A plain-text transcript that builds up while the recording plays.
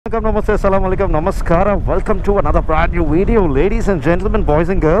Namaste, Assalamu alaikum, Namaskara. Welcome to another brand new video, ladies and gentlemen, boys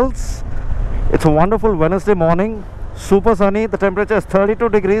and girls. It's a wonderful Wednesday morning, super sunny. The temperature is 32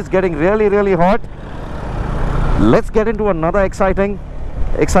 degrees, getting really hot. Let's get into another exciting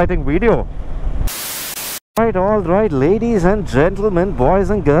video. All right, ladies and gentlemen, boys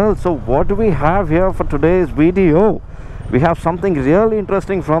and girls. So what do we have here for today's video? We have something really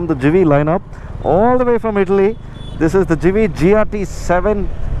interesting from the Givi lineup, all the way from Italy. This is the Givi GRT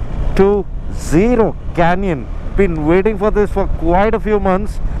 720 Canyon. Been waiting for this for quite a few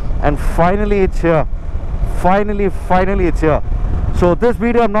months, and finally it's here. Finally it's here. So this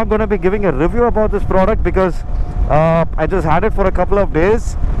video, I'm not going to be giving a review about this product because I just had it for a couple of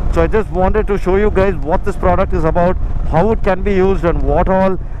days. So I just wanted to show you guys what this product is about, how it can be used, and what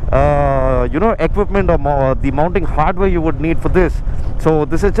all equipment or the mounting hardware you would need for this. So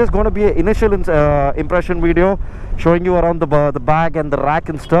this is just going to be an initial impression video, showing you around the bag and the rack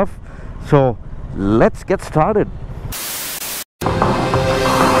and stuff. So let's get started.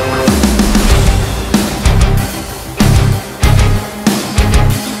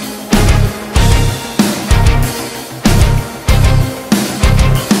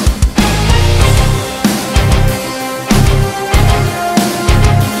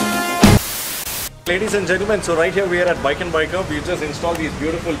 Ladies and gentlemen, so right here we are at Bike and Biker. We just installed these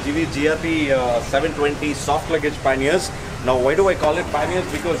beautiful Givi GRT 720 soft luggage panniers. Now why do I call it panniers?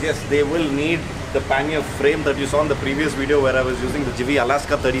 Because yes, they will need the pannier frame that you saw in the previous video where I was using the Givi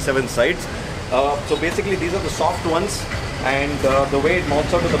Alaska 37 sides. So basically these are the soft ones, and the way it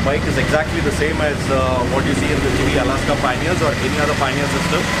mounts onto the bike is exactly the same as what you see in the Givi Alaska panniers or any other pannier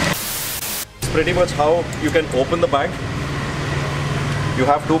system. It's pretty much how you can open the bag. You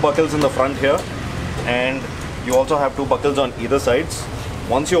have two buckles in the front here, and you also have two buckles on either sides.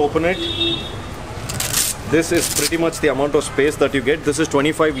 Once you open it, this is pretty much the amount of space that you get. This is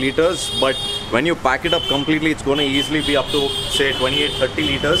 25 liters, but when you pack it up completely, it's going to easily be up to say 28-30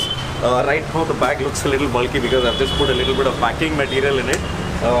 liters. Right now the bag looks a little bulky because I've just put a little bit of packing material in it.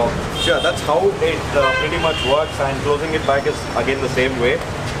 Sure, that's how it pretty much works, and closing it back is again the same way.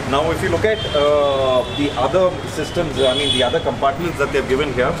 Now if you look at the other systems, I mean the other compartments that they've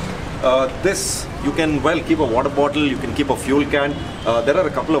given here, this you can keep a water bottle, you can keep a fuel can. There are a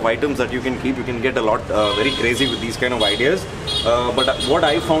couple of items that you can keep. You can get a lot very crazy with these kind of ideas, but what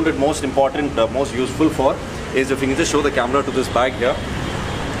I found it most important, most useful for is, if you can just show the camera to this bag here.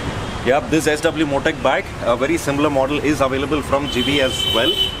 Yep, this SW Motec bag, a very similar model, is available from Givi as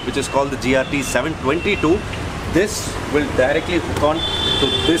well, which is called the GRT 722. This will directly hook on to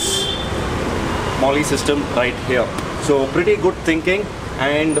this MOLLE system right here. So pretty good thinking.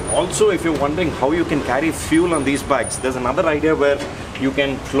 And also, if you're wondering how you can carry fuel on these bags, there's another idea where you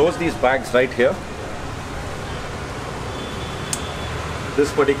can close these bags right here.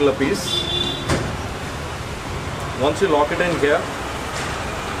 This particular piece. Once you lock it in here,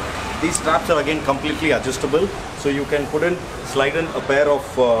 these straps are again completely adjustable. So you can slide in a pair of,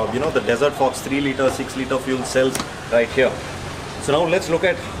 the Desert Fox 3 liter, 6 liter fuel cells right here. So now let's look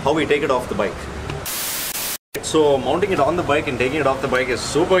at how we take it off the bike. So mounting it on the bike and taking it off the bike is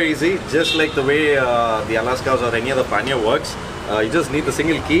super easy, just like the way the Alaskas or any other pannier works. You just need the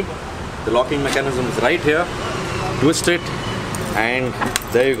single key. The locking mechanism is right here. Twist it, and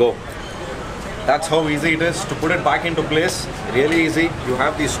there you go. That's how easy it is to put it back into place. Really easy. You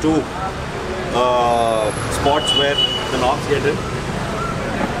have these two spots where the knobs get in,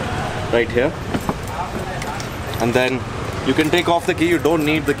 right here, and then you can take off the key. You don't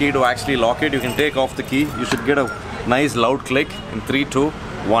need the key to actually lock it. You can take off the key. You should get a nice loud click in 3, 2,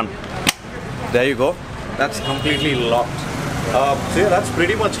 1. There you go. That's completely locked. So yeah, that's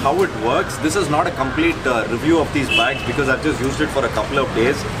pretty much how it works. This is not a complete review of these bags because I've just used it for a couple of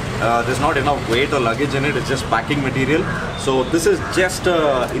days. There's not enough weight or luggage in it. It's just packing material. So this is just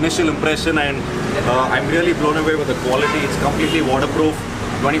initial impression, and I'm really blown away with the quality. It's completely waterproof.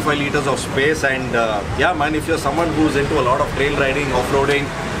 25 liters of space, and yeah man, if you're someone who's into a lot of trail riding, off-roading,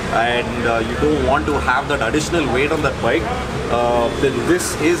 and you don't want to have that additional weight on that bike, then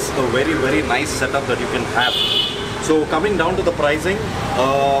this is a very nice setup that you can have. So coming down to the pricing,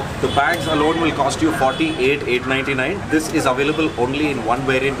 the bags alone will cost you 48,899. This is available only in one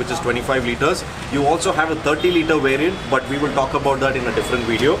variant, which is 25 liters. You also have a 30 liter variant, but we will talk about that in a different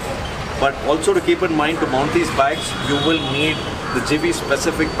video. But also to keep in mind, to mount these bags, you will need the Givi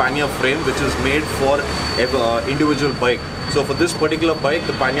specific pannier frame, which is made for individual bike. So for this particular bike,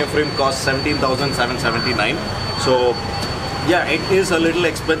 the pannier frame costs 17,779. So yeah, it is a little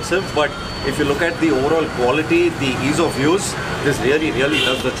expensive, but if you look at the overall quality, the ease of use, this really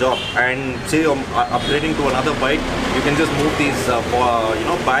does the job. And say you're upgrading to another bike, you can just move these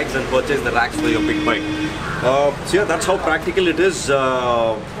bags and purchase the racks for your big bike. So yeah, that's how practical it is.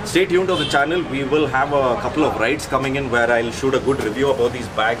 Stay tuned to the channel. We will have a couple of rides coming in where I'll shoot a good review about these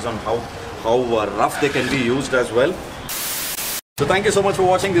bags on how rough they can be used as well. So thank you so much for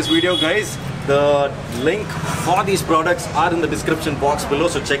watching this video, guys. The link for these products are in the description box below,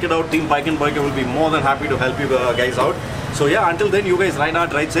 so check it out. Team Bike and Biker will be more than happy to help you guys out. So yeah, until then, you guys ride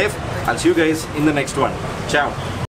hard, ride safe. I'll see you guys in the next one. Ciao.